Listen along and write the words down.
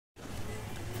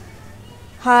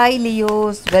Hi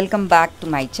Leos, welcome back to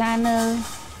my channel.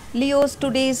 Leos,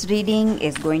 today's reading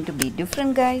is going to be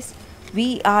different, guys.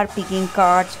 We are picking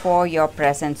cards for your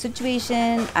present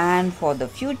situation and for the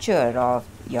future of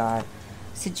your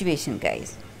situation,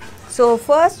 guys. So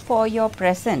first for your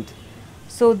present.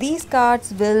 So these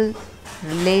cards will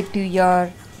relate to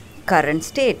your current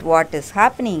state, what is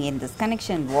happening in this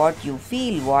connection, what you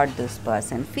feel, what this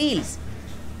person feels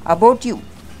about you,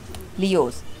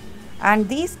 Leos. And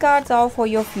these cards are for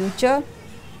your future.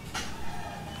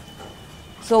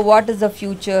 So what is the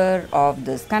future of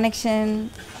this connection,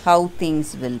 how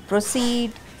things will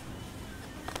proceed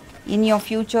in your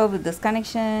future with this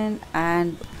connection,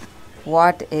 and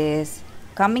what is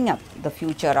coming up, the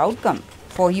future outcome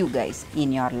for you guys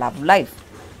in your love life.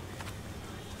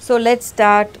 So let's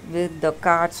start with the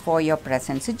cards for your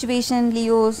present situation,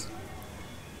 Leos.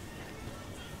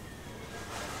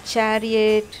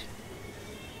 Chariot,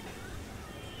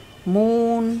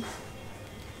 Moon,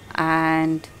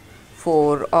 and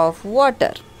Four of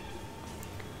Water.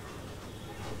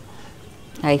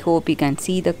 I hope you can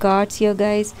see the cards here,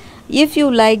 guys. If you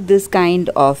like this kind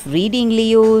of reading,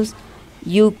 Leos,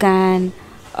 you can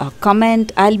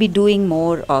comment. I'll be doing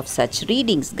more of such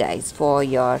readings, guys, for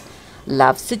your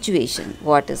love situation,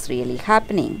 what is really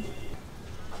happening.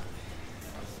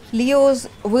 Leos,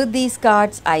 with these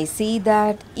cards, I see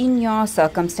that in your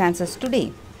circumstances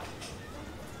today,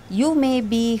 you may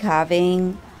be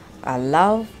having a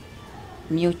love,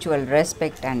 mutual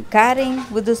respect and caring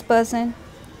with this person,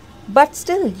 but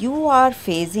still you are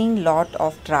facing lot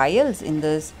of trials in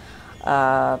this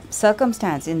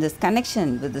circumstance, in this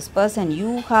connection with this person.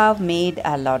 You have made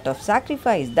a lot of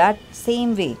sacrifice. That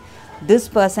same way this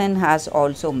person has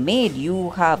also made.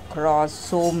 You have crossed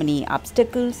so many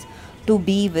obstacles to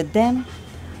be with them,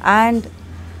 and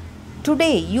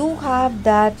today you have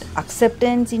that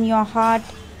acceptance in your heart,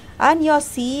 and you're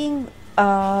seeing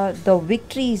the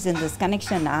victories in this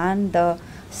connection, and the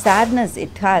sadness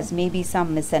it has, maybe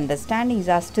some misunderstandings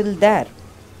are still there.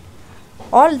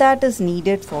 All that is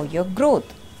needed for your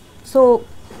growth. So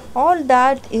all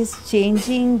that is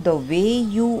changing the way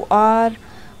you are,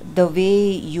 the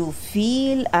way you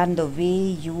feel, and the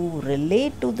way you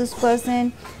relate to this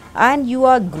person, and you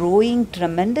are growing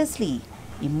tremendously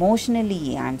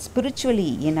emotionally and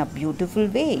spiritually in a beautiful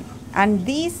way. And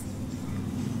these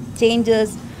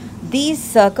changes, these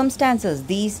circumstances,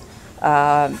 these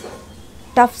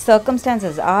tough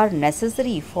circumstances are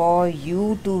necessary for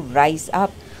you to rise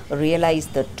up, realize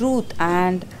the truth,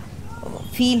 and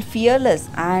feel fearless,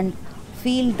 and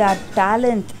feel that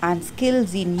talent and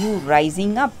skills in you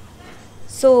rising up.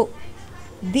 So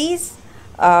these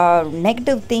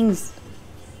negative things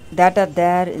that are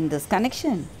there in this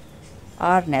connection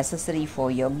are necessary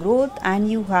for your growth, and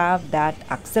you have that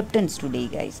acceptance today,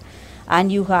 guys,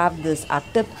 and you have this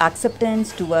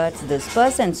acceptance towards this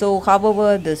person. So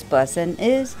however this person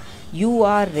is, you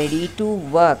are ready to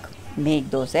work, make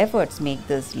those efforts, make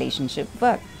this relationship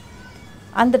work.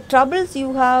 And the troubles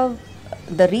you have,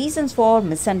 the reasons for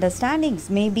misunderstandings,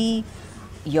 maybe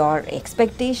your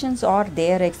expectations or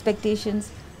their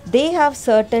expectations. They have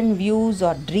certain views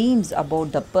or dreams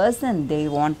about the person they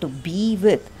want to be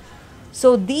with.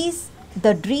 So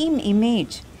the dream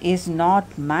image is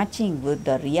not matching with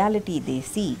the reality they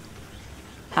see,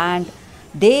 and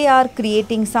they are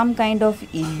creating some kind of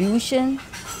illusion,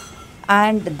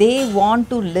 and they want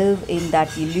to live in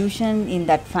that illusion, in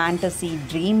that fantasy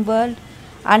dream world,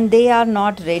 and they are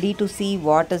not ready to see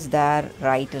what is there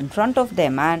right in front of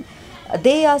them, and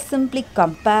they are simply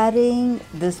comparing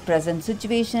this present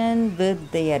situation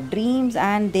with their dreams,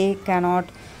 and they cannot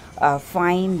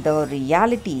find the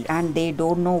reality, and they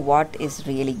don't know what is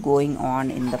really going on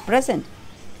in the present.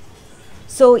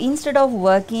 So instead of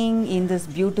working in this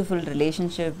beautiful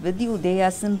relationship with you, they are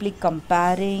simply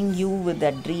comparing you with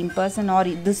that dream person, or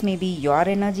this may be your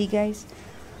energy, guys.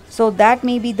 So that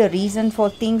may be the reason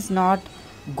for things not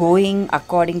going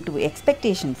according to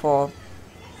expectation for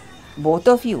both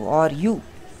of you or you.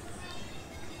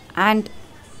 And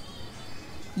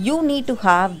you need to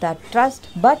have that trust,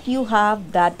 but you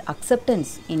have that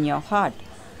acceptance in your heart.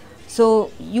 So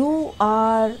you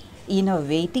are in a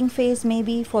waiting phase,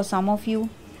 maybe for some of you.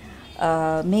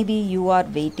 Maybe you are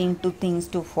waiting to things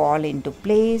to fall into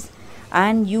place,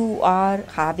 and you are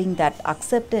having that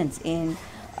acceptance in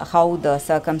how the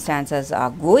circumstances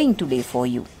are going today for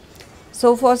you.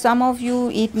 So for some of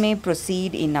you, it may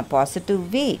proceed in a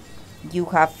positive way. You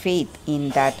have faith in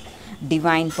that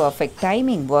divine perfect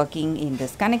timing working in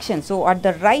this connection. So at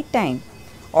the right time,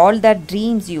 all that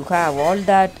dreams you have, all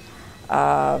that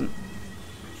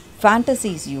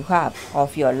fantasies you have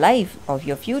of your life, of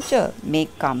your future, may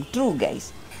come true,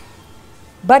 guys.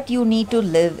 but you need to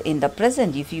live in the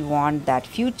present if you want that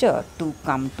future to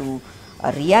come to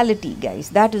a reality,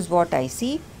 guys. That is what I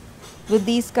see with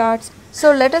these cards.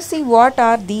 So let us see what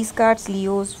are these cards,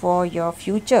 Leos, for your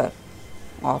future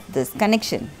of this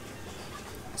connection.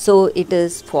 So it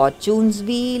is Fortune's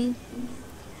Wheel,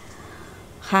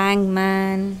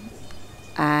 Hangman,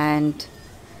 and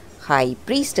High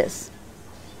Priestess.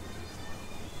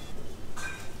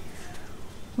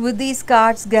 With these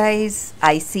cards, guys,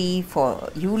 I see for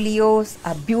you, Leos,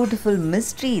 a beautiful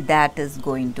mystery that is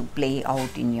going to play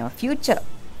out in your future.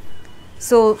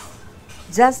 So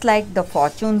just like the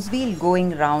Fortune's wheel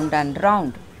going round and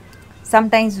round,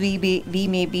 sometimes we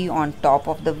may be on top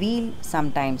of the wheel,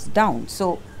 sometimes down.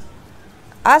 So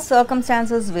our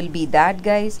circumstances will be that,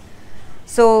 guys.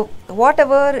 So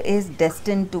whatever is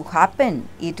destined to happen,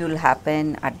 it will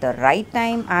happen at the right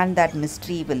time, and that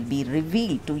mystery will be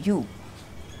revealed to you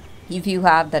if you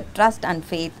have the trust and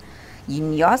faith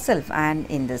in yourself and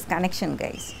in this connection,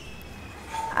 guys.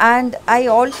 And I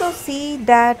also see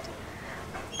that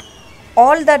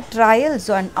all the trials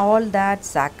and all that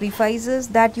sacrifices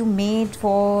that you made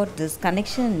for this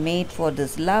connection, made for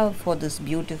this love, for this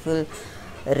beautiful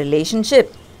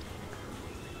relationship,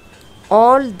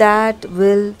 all that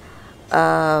will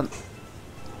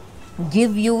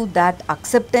give you that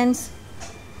acceptance,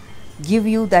 give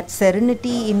you that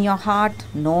serenity in your heart,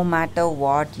 no matter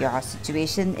what your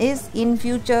situation is in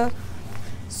future.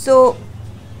 So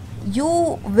you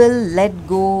will let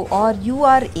go, or you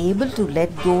are able to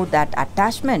let go that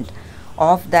attachment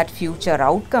of that future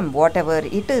outcome, whatever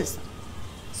it is.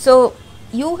 So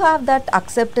you have that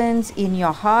acceptance in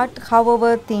your heart,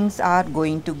 however things are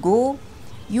going to go.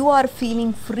 You are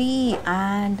feeling free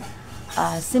and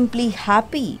simply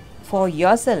happy for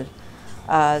yourself.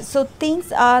 So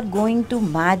things are going to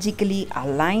magically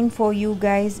align for you,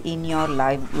 guys, in your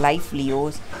life,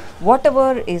 Leos.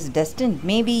 Whatever is destined,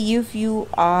 maybe if you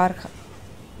are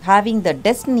having the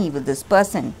destiny with this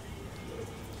person,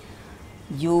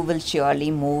 you will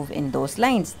surely move in those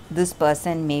lines. This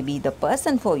person may be the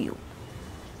person for you.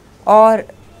 Or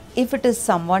if it is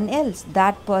someone else,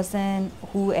 that person,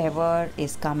 whoever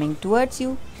is coming towards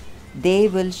you, they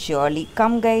will surely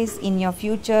come, guys, in your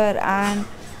future, and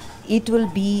it will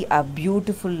be a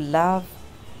beautiful love,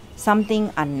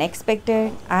 something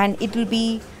unexpected, and it will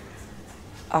be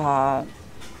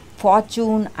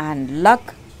fortune and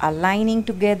luck aligning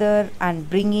together and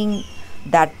bringing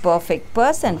that perfect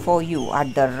person for you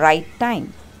at the right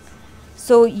time.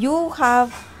 So you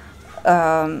have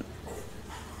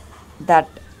that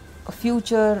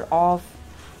future of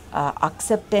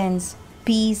acceptance,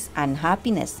 peace and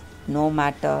happiness, no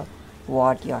matter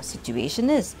what your situation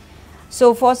is.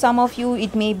 So for some of you,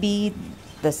 it may be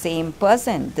the same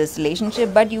person, this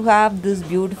relationship, but you have this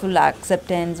beautiful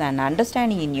acceptance and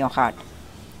understanding in your heart.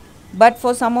 But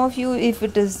for some of you, if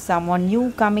it is someone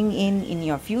new coming in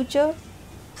your future,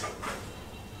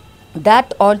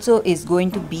 that also is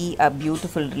going to be a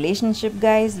beautiful relationship,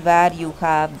 guys, where you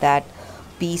have that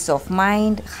peace of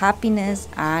mind, happiness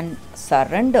and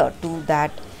surrender to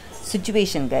that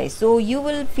situation, guys. So you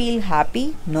will feel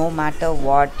happy no matter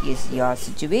what is your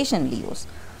situation, Leos.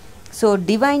 So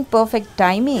divine perfect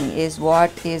timing is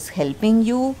what is helping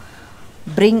you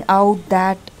bring out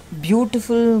that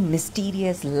beautiful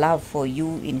mysterious love for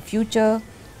you in future,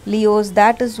 Leos.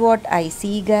 That is what I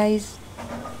see, guys,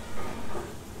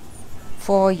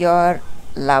 for your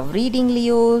love reading,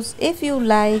 Leos. If you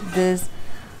like this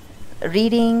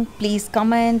reading, please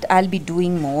comment. I'll be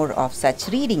doing more of such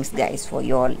readings, guys, for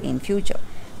you all in future.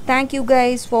 Thank you,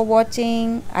 guys, for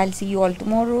watching. I'll see you all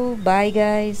tomorrow. Bye,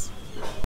 guys.